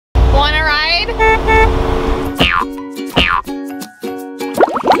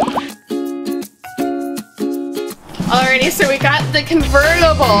Alrighty, so we got the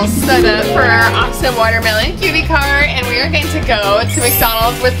convertible set up for our awesome watermelon cutie car, and we are going to go to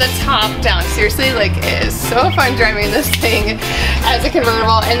McDonald's with the top down. Seriously, like, it is so fun driving this thing as a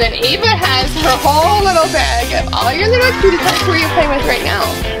convertible. And then Ava has her whole little bag of all your little cutie cars. Who are you playing with right now?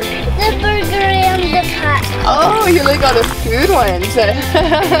 The burger and the pot. Oh, you like all the food ones.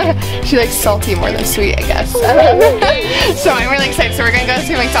 She likes salty more than sweet, I guess. So I'm really excited. So we're going to go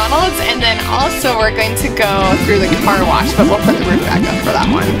to McDonald's, and then also we're going to go through the car wash, but we'll put the roof back up for that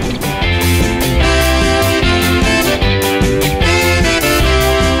one.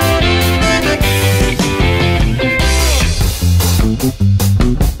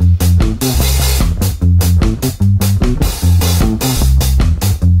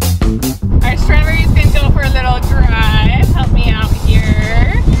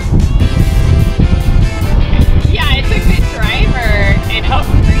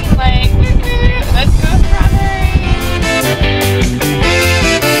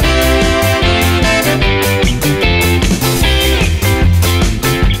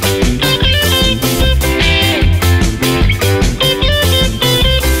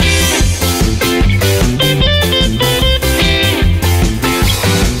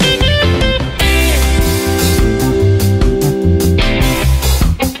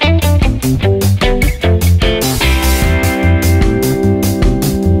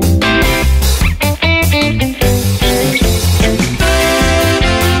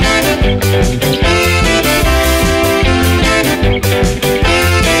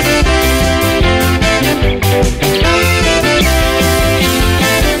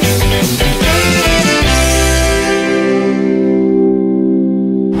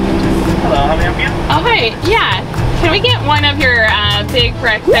 Big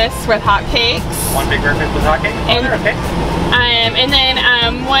breakfast with hot cakes. One big breakfast with hot cakes? And, okay. And then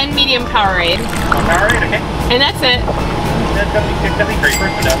one medium Powerade. One Powerade, okay. And that's it. That's gonna be great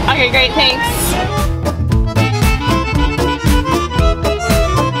for us to know. Okay, great, thanks.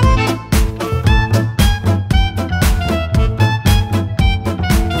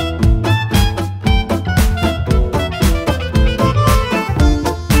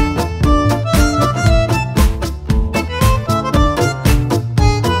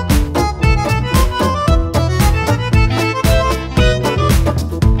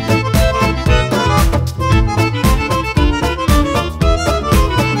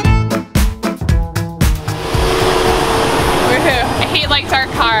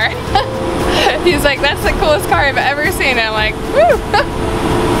 He's like, that's the coolest car I've ever seen. I'm like, woo!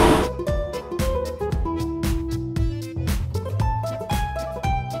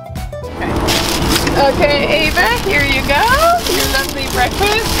 Okay, Ava, here you go. Your lovely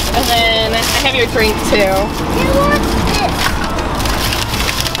breakfast. And then I have your drink too.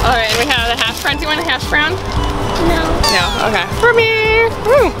 Alright, we have the hash brown. Do you want a hash brown? No. No? Okay. For me!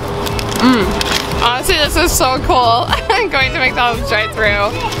 Woo! Honestly, this is so cool. Going to McDonald's Drive Thru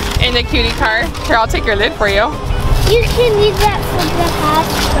in the cutie car. Here, I'll take your lid for you. You can use that for the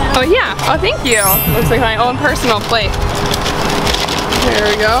hash brown. Oh yeah. Oh, thank you. Looks like my own personal plate. There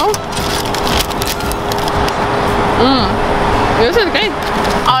we go. This is good.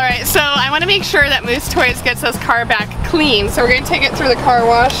 Alright, so I want to make sure that Moose Toys gets this car back clean. So we're going to take it through the car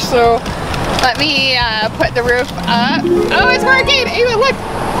wash. So let me put the roof up. Oh, it's working! Ava, look!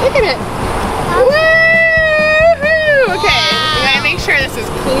 Look at it! Woohoo! Okay, we gotta make sure this is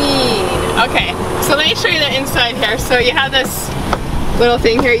clean. Okay, so let me show you the inside here. So you have this little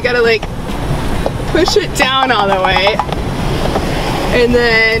thing here. You gotta like push it down all the way. And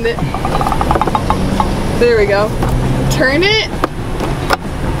then, there we go. Turn it.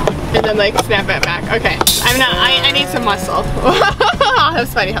 And then like snap it back. Okay, I need some muscle. I'll have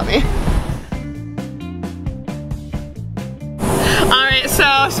Spidey help me. Alright, so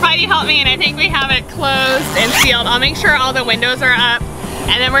Spidey helped me and I think we have it closed and sealed. I'll make sure all the windows are up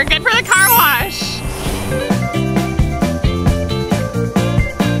and then we're good for the car wash.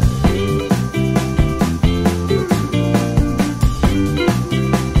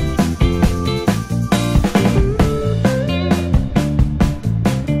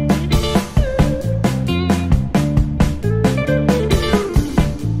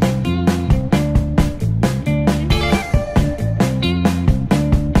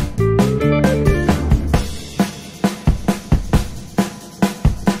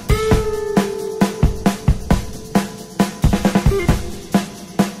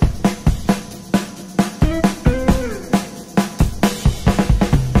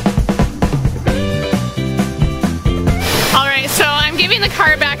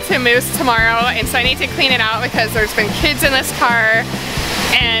 to Moose tomorrow, and so I need to clean it out because there's been kids in this car,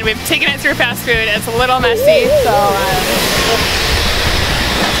 and we've taken it through fast food. It's a little messy, so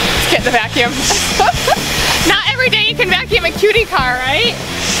let's get the vacuum. Not every day you can vacuum a cutie car, right?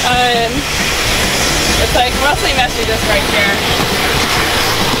 It's like mostly messy just right here.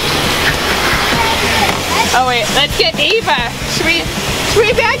 Oh wait, let's get Ava. Should we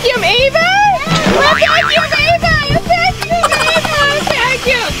vacuum Ava? Let's vacuum Ava! Let's vacuum Ava! Let's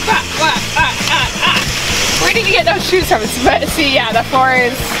vacuum! Where did you get those shoes from? See, yeah, the floor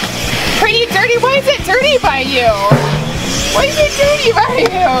is pretty dirty. Why is it dirty by you? Why is it dirty by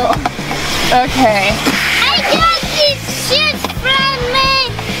you? Okay. I got these shoes from my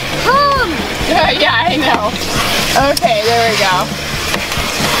home. Yeah, I know. Okay, there we go.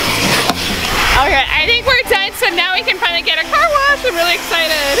 Okay, I think we're done, so now we can finally get a car wash. I'm really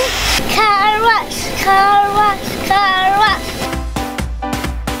excited. Car wash, car wash, car wash.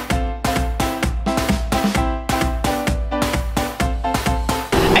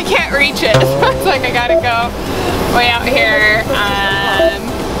 I can't reach it, so it's like I gotta go way out here.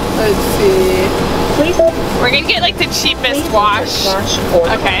 Let's see. We're gonna get like the cheapest wash.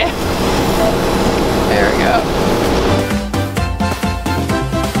 Okay. There we go.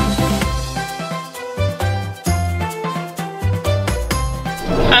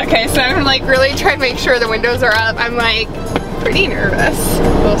 Okay, so I'm like really trying to make sure the windows are up. I'm like pretty nervous.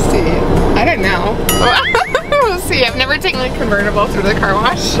 We'll see. I don't know. We'll see. I've never taken a convertible through the car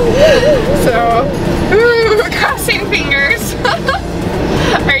wash. So, ooh, crossing fingers.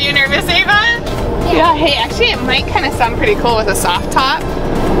 Are you nervous, Ava? Yeah, hey, actually it might kind of sound pretty cool with a soft top.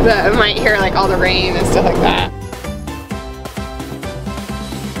 But I might hear like all the rain and stuff like that.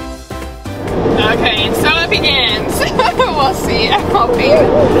 Okay, and so it begins. We'll see. I'm hoping.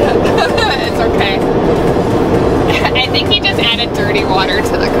 It's okay. I think he just added dirty water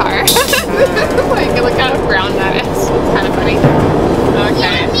to the car. Like, look how brown that is. It's kind of funny.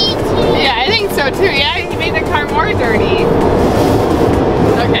 Okay. Yeah, I think so too. Yeah, he made the car more dirty.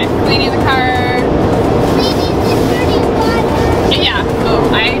 Okay, cleaning the car. Cleaning the dirty water. Yeah. Oh,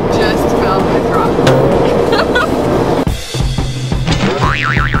 I just felt a drop.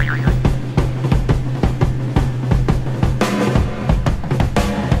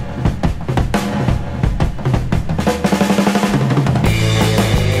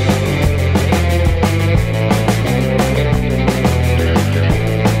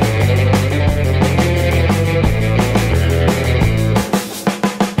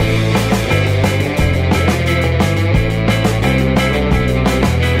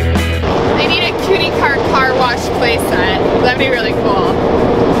 That'd be really cool.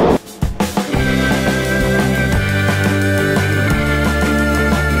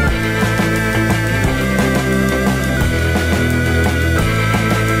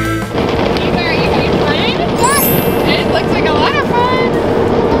 Eva, are you having fun? Yes. It looks like a lot of fun.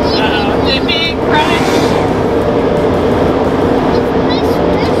 Uh-oh, Lippy, crush.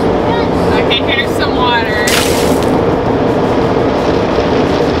 Okay, here's some water.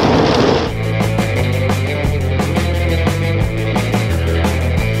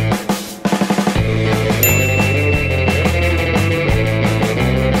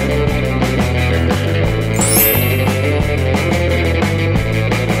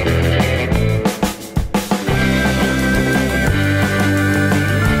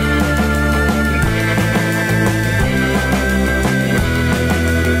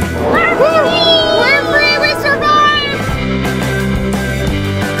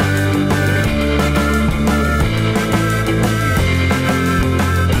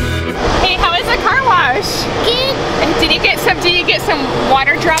 Did you get some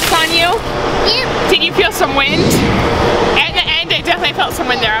water drops on you? Yep. Did you feel some wind? At the end, I definitely felt some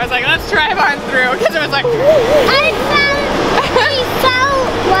wind there. I was like, let's drive on through, because it was like... I felt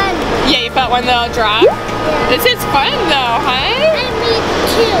one. Yeah, you felt one little drop? Yeah. This is fun though, huh? I me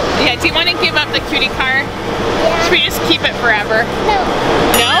too. Yeah, do you want to give up the cutie car? Yeah. Should we just keep it forever? No.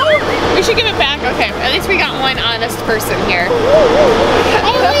 No? We should give it back? Okay, at least we got one honest person here. I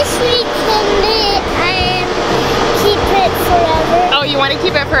wish we could keep it forever. Oh, you want to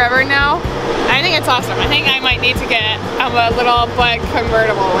keep it forever now? I think it's awesome. I think I might need to get a little black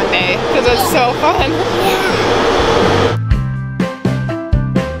convertible one day because it's so fun. Yeah.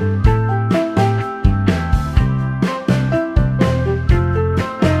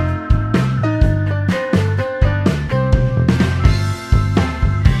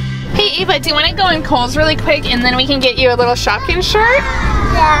 Hey Ava, do you want to go in Kohls really quick and then we can get you a little Shopkins shirt?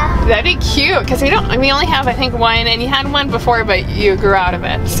 Yeah. That'd be cute because we only have I think one, and you had one before but you grew out of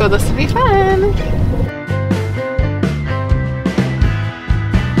it. So this would be fun.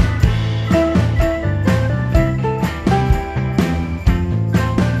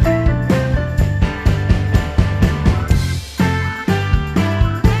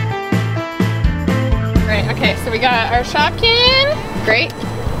 Great.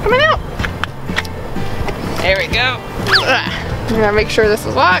 Come on out. There we go. I'm gonna make sure this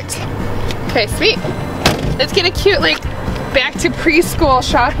is locked. Okay, sweet. Let's get a cute, like, back to preschool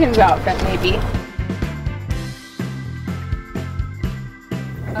Shopkins outfit, maybe.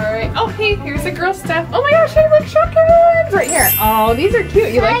 All right. Oh, hey, here's the girl stuff. Oh my gosh, hey, look, Shopkins right here. Oh, these are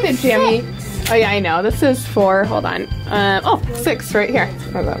cute. You like the jammy? Oh yeah, I know. This is 4. Hold on. Oh, 6 right here.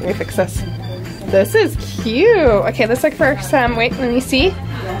 Hold on, let me fix this. This is cute. Okay, let's look for some. Wait, let me see.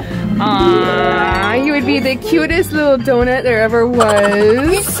 Aww, you would be the cutest little donut there ever was.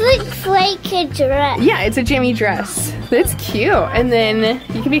 This looks like a dress. Yeah, it's a jammy dress. That's cute. And then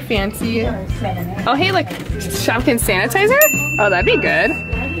you can be fancy. Oh, hey, look, Shopkins sanitizer. Oh, that'd be good.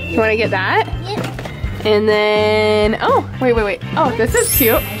 You want to get that? Yep. And then, oh, wait. Oh, this is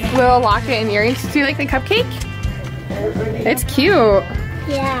cute. Little locket and earrings. Do you like the cupcake? It's cute.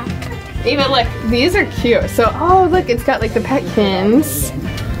 Yeah. Ava, look, these are cute. So, oh, look, it's got like the Petkins.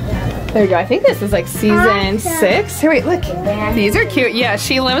 There you go. I think this is like season 6. Here, wait, look. These are cute. Yeah,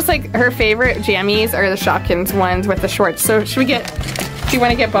 she loves like her favorite jammies are the Shopkins ones with the shorts. So should we get, do you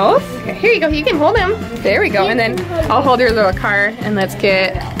want to get both? Okay, here you go. You can hold them. There we go. And then I'll hold your little car and let's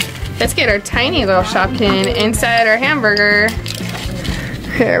get our tiny little Shopkin inside our hamburger.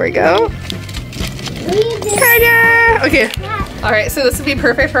 There we go. Kinda. Okay. All right, so this would be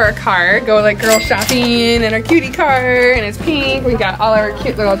perfect for our car. Go like girl shopping in our cutie car, and it's pink. We got all our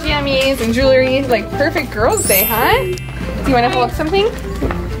cute little jammies and jewelry. Like perfect girls' day, huh? Do you want to hold something?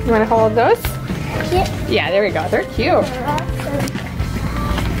 You want to hold those? Yep. Yeah, there we go. They're cute.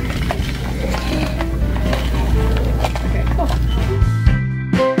 Okay, cool.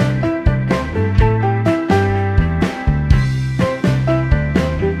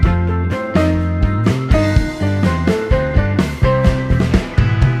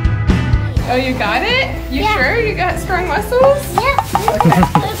 Oh, you got it? You sure? You got strong muscles? Yep.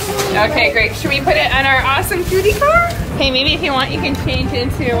 Okay, great. Should we put it on our awesome cutie car? Hey, maybe if you want, you can change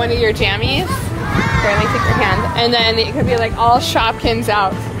into one of your jammies. Here, let me take your hand. And then it could be like all Shopkins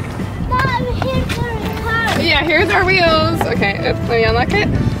out. Mom, here's our car. Yeah, here's our wheels. Okay, let me unlock it.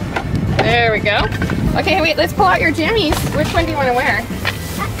 There we go. Okay, wait, let's pull out your jammies. Which one do you want to wear?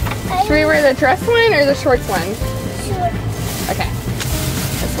 Should we wear the dress one or the shorts one? Sure. Okay.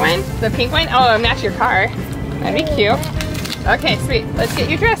 This one? The pink one? Oh, match your car. That'd be cute. Okay, sweet. Let's get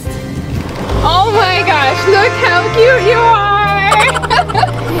you dressed. Oh my gosh, look how cute you are!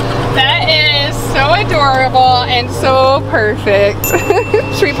 That is so adorable and so perfect.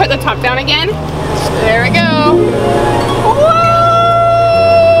 Should we put the top down again? There we go. Whoa!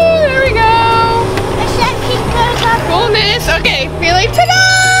 There we go. Coolness. Okay, feeling ta-da!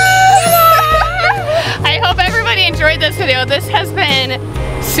 I hope everybody enjoyed this video. This has been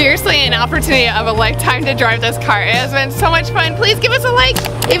seriously an opportunity of a lifetime to drive this car. It has been so much fun. Please give us a like.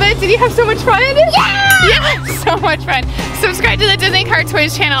 Ava, did you have so much fun? Yeah! Yeah, so much fun. Subscribe to the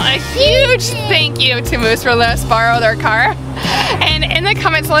DisneyCarToys channel. A huge thank you to Moose for letting us borrow their car. And in the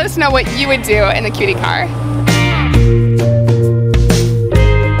comments, let us know what you would do in the cutie car.